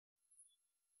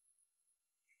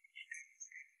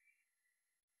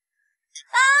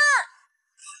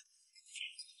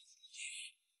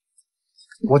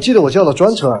我记得我叫的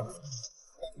专车。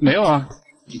没有啊，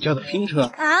你叫的拼车。啊，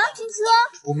拼车？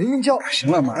我明明叫……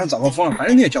行了，马上早高峰了，反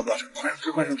正你也叫不到车，快上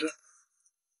车，快上车。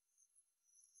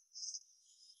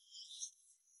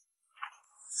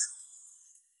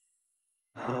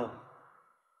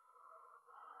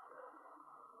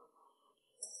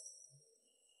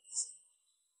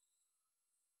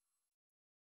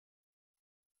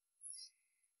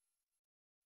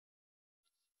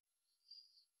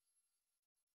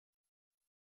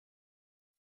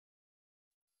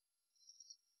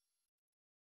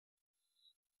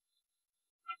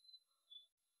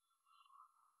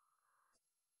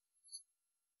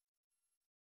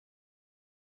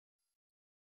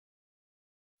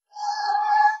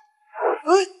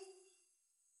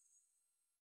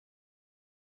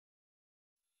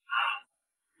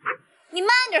你慢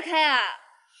点开啊！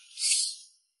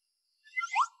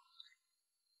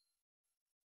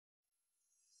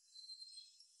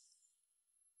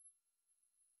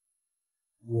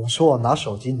我说我拿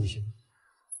手机，你信？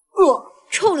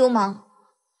臭流氓！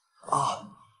啊！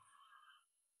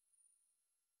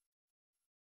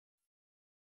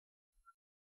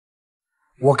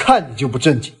我看你就不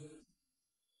正经，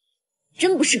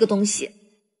真不是个东西。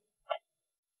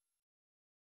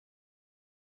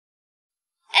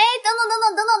哎，等等！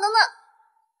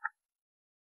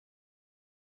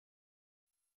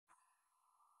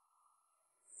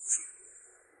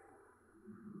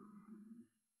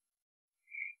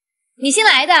你新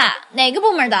来的，哪个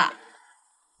部门的？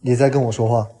你在跟我说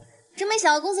话？真没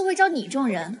想到公司会招你这种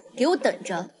人，给我等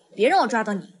着，别让我抓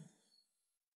到你。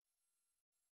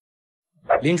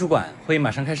林主管，会议马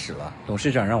上开始了，董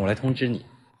事长让我来通知你。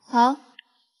好。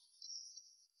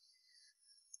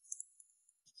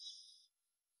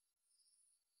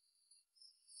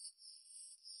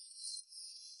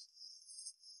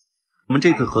我们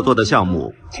这次合作的项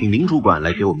目，请林主管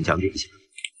来给我们讲解一下。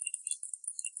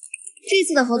这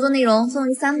次的合作内容分为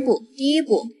3步，第1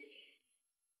步。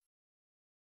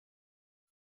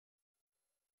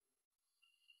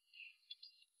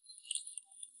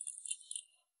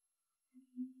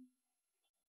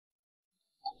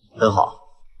很好，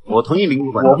我同意林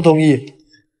主管。我不同意。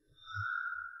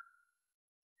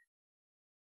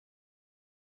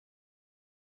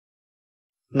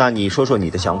那你说说你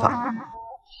的想法。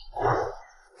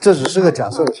这只是个假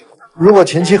设的情况。如果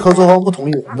前期合作方不同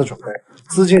意我们的准备，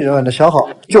资金人员的消耗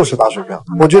就是打水漂。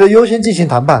我觉得优先进行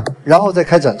谈判，然后再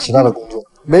开展其他的工作，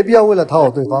没必要为了讨好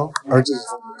对方而自己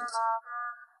放弃。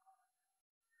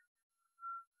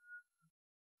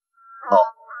好，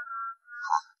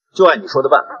就按你说的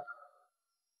办。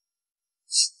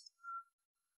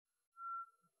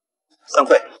散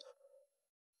会。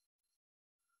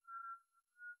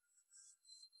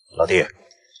老弟，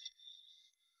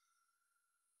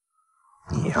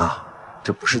你呀，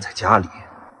这不是在家里，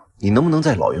你能不能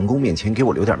在老员工面前给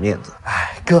我留点面子？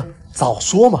哎，哥，早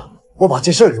说嘛，我把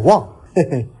这事儿给忘了。嘿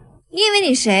嘿。你以为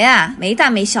你谁啊？没大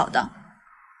没小的。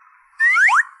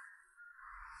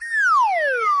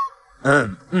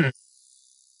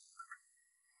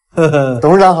呵呵，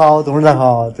董事长好，董事长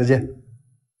好，再见。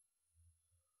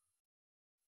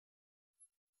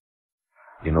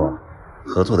林诺，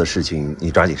合作的事情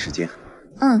你抓紧时间。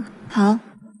好。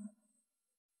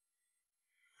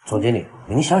总经理，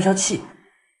您消消气。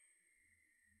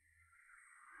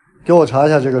给我查一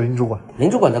下这个林主管。林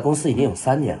主管在公司已经有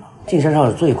3年了，晋升上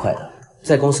是最快的，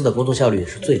在公司的工作效率也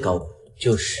是最高的，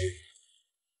就是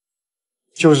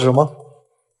什么？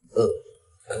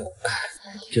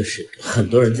就是很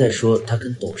多人在说他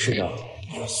跟董事长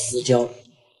有私交。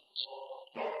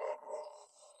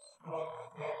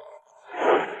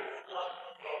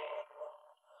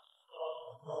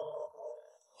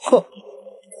哼。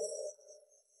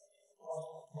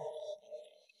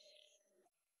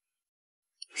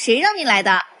谁让你来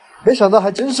的？没想到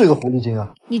还真是个狐狸精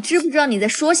啊！你知不知道你在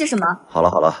说些什么？好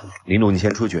了，林路你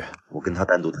先出去，我跟他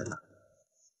单独谈谈。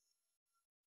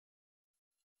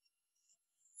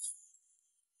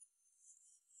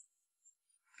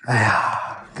哎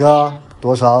呀，哥，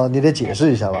多少你得解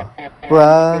释一下吧，不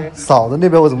然嫂子那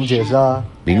边我怎么解释啊？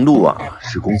林路啊，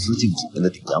是公司近几年的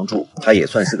顶梁柱，他也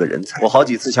算是个人才。我好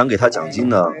几次想给他奖金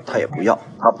呢，他也不要。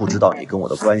他不知道你跟我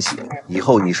的关系，以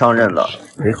后你上任了，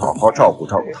得好好照顾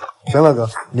照顾他。行了，哥，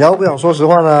你要不想说实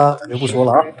话呢，就不说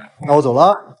了啊。那我走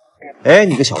了啊。哎，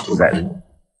你个小兔崽子！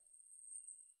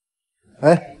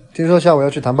哎，听说下午要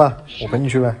去谈判，我陪你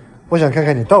去呗。我想看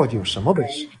看你到底有什么本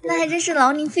事。那还真是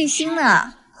劳您费心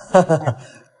呢。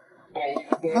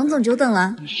王总久等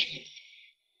了。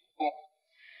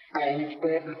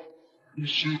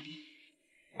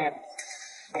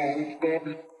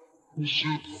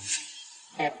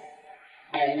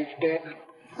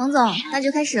王总，那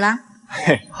就开始啦。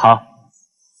嘿，好。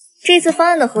这次方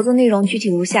案的合作内容具体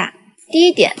如下：第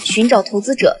一点，寻找投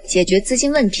资者，解决资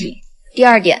金问题；第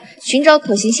二点，寻找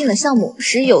可行性的项目，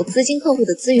使有资金客户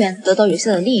的资源得到有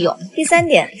效的利用；第三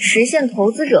点，实现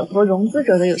投资者和融资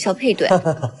者的有效配对。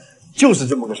就是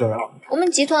这么个事儿啊。我们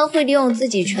集团会利用自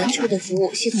己全球的服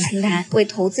务系统平台，为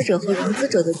投资者和融资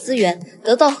者的资源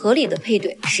得到合理的配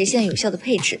对，实现有效的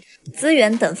配置、资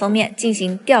源等方面进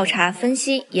行调查、分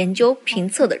析、研究、评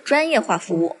测的专业化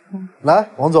服务。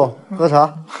来，王总喝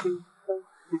茶。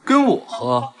跟我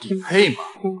喝，你配吗？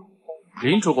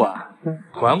林主管，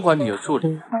管管你的助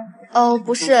理。哦，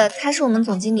不是，他是我们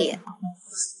总经理。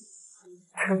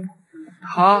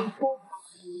他，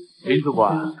林主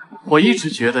管，我一直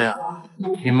觉得呀，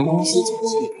你们公司总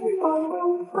经理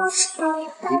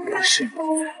应该是。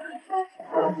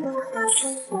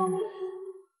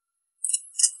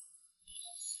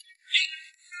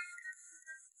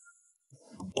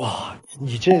哇，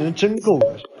你这人真够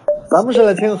恶心！咱们是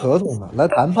来签合同的，来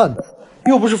谈判的，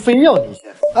又不是非要你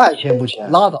签，爱签不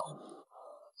签拉倒。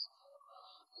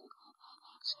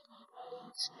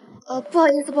不好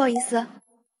意思，不好意思。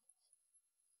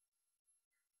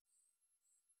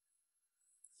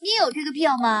你有这个必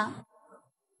要吗？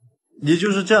你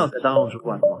就是这样才当上主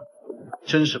管的吗？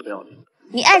真是不要脸！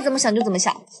你爱怎么想就怎么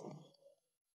想。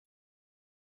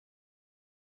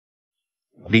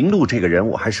林路这个人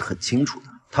我还是很清楚的，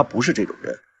他不是这种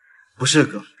人。不是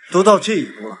哥，都到这一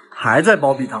步了，还在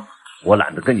包庇他吗？我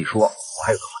懒得跟你说，我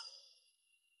还有个话。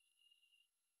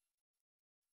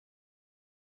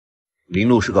林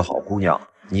路是个好姑娘，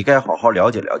你该好好了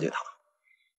解了解她。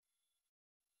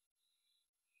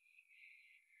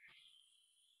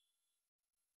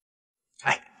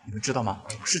哎，你们知道吗？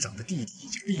董事长的弟弟已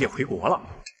经毕业回国了。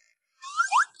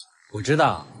我知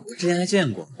道，我之前还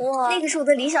见过。哇，那个是我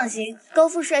的理想型，高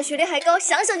富帅，学历还高，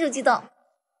想想就激动。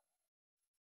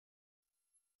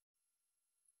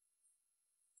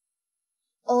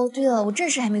哦，对了，我正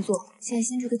事还没做，现在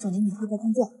先去给总经理汇报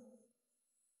工作。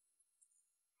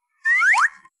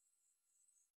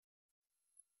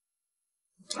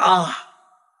啊！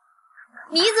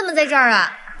你怎么在这儿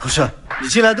啊？不是，你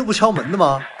进来都不敲门的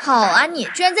吗？好啊，你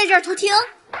居然在这儿偷听！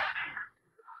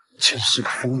真是个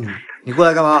疯女！你过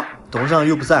来干嘛？董事长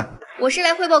又不在。我是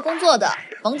来汇报工作的，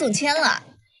王总签了。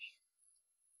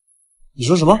你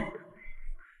说什么？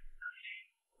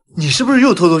你是不是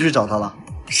又偷偷去找他了？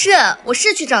是，我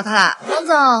是去找他了。王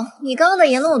总，你刚刚的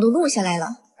言论我都录下来了，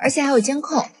而且还有监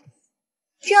控。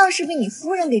这要是被你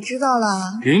夫人给知道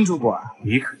了……林主管，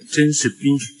你可真是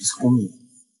冰雪聪明。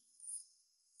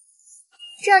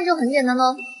这样就很简单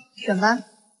喽，选吧。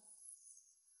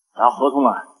拿合同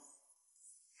来。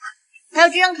还有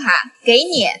这张卡，给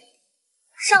你。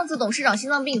上次董事长心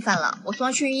脏病犯了，我送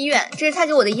他去医院，这是他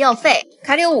给我的医药费，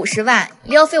卡里有50万，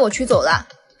医药费我取走了，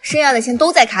剩下的钱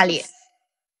都在卡里。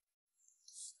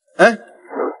哎，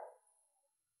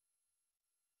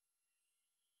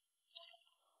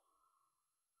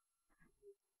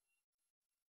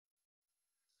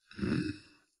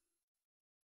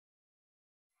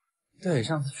对，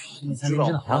上次去那餐厅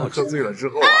真的好好吃。喝醉了之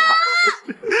后啊，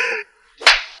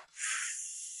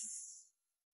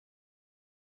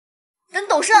等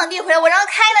董事长弟回来，我让他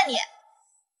开了你。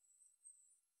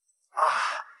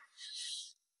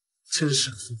真是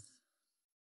疯。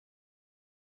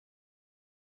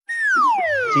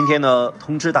今天呢，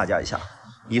通知大家一下，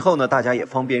以后呢，大家也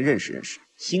方便认识认识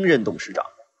新任董事长，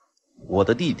我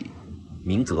的弟弟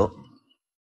明泽。